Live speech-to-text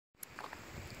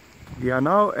We are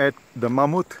now at the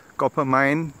Mamut copper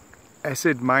mine,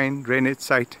 acid mine drainage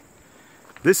site.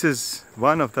 This is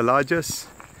one of the largest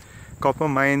copper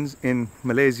mines in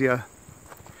Malaysia.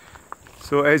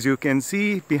 So as you can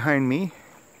see behind me,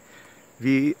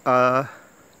 we are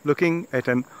looking at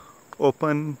an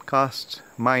open cast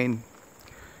mine.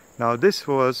 Now this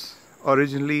was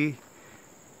originally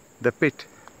the pit,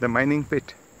 the mining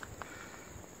pit.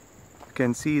 You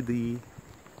can see the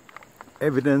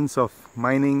evidence of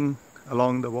mining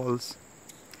along the walls.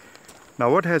 Now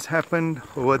what has happened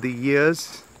over the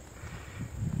years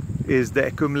is the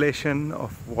accumulation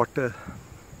of water.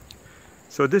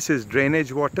 So this is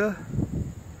drainage water,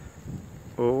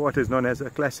 or what is known as a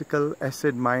classical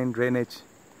acid mine drainage.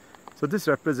 So this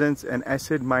represents an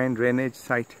acid mine drainage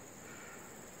site.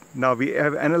 Now we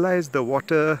have analyzed the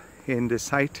water in this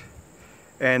site,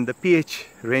 and the pH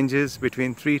ranges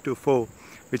between 3 to 4,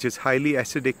 which is highly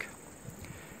acidic.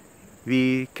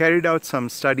 We carried out some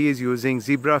studies using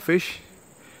zebrafish,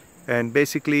 and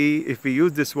basically if we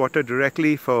use this water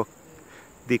directly for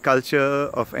the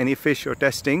culture of any fish or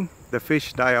testing, the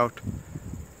fish die out.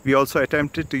 We also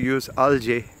attempted to use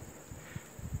algae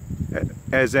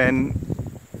as an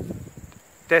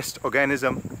test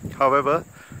organism. However,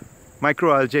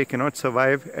 microalgae cannot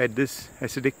survive at this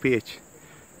acidic pH.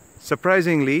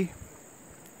 Surprisingly,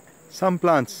 some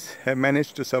plants have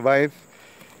managed to survive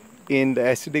in the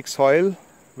acidic soil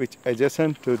which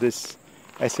adjacent to this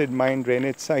acid mine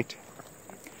drainage site.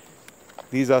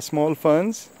 These are small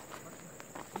ferns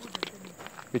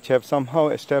which have somehow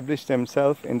established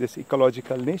themselves in this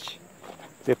ecological niche.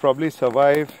 They probably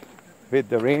survive with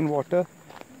the rainwater,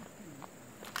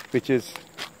 which is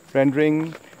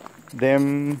rendering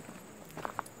them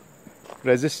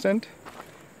resistant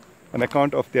on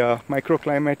account of their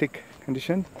microclimatic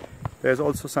condition. There's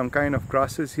also some kind of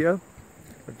grasses here.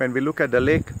 But when we look at the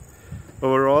lake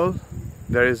overall,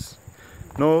 there is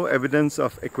no evidence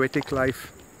of aquatic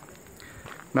life.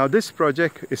 Now this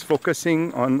project is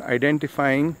focusing on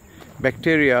identifying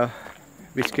bacteria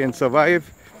which can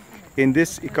survive in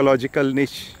this ecological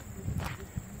niche.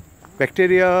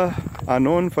 Bacteria are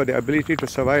known for their ability to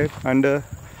survive under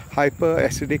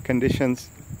hyperacidic conditions.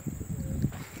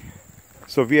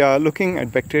 So we are looking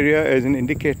at bacteria as an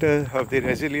indicator of the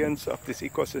resilience of this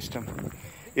ecosystem.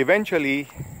 Eventually,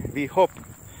 we hope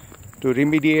to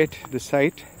remediate the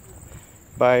site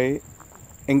by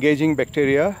engaging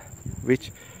bacteria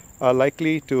which are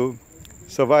likely to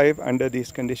survive under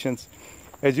these conditions.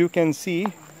 As you can see,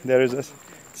 there is a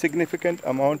significant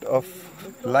amount of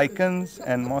lichens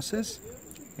and mosses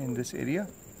in this area.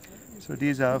 So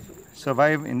these are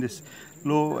survive in this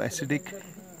low acidic,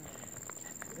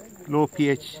 low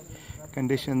pH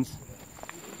conditions.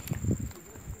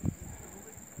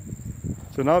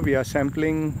 So now we are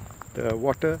sampling the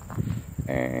water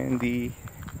and the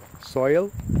soil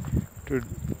to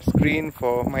screen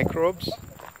for microbes.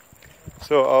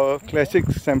 So our classic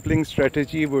sampling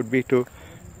strategy would be to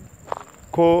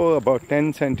core about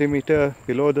 10 centimeter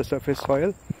below the surface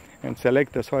soil and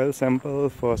select the soil sample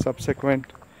for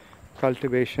subsequent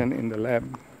cultivation in the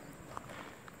lab.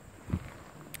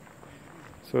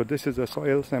 So this is a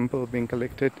soil sample being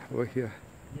collected over here.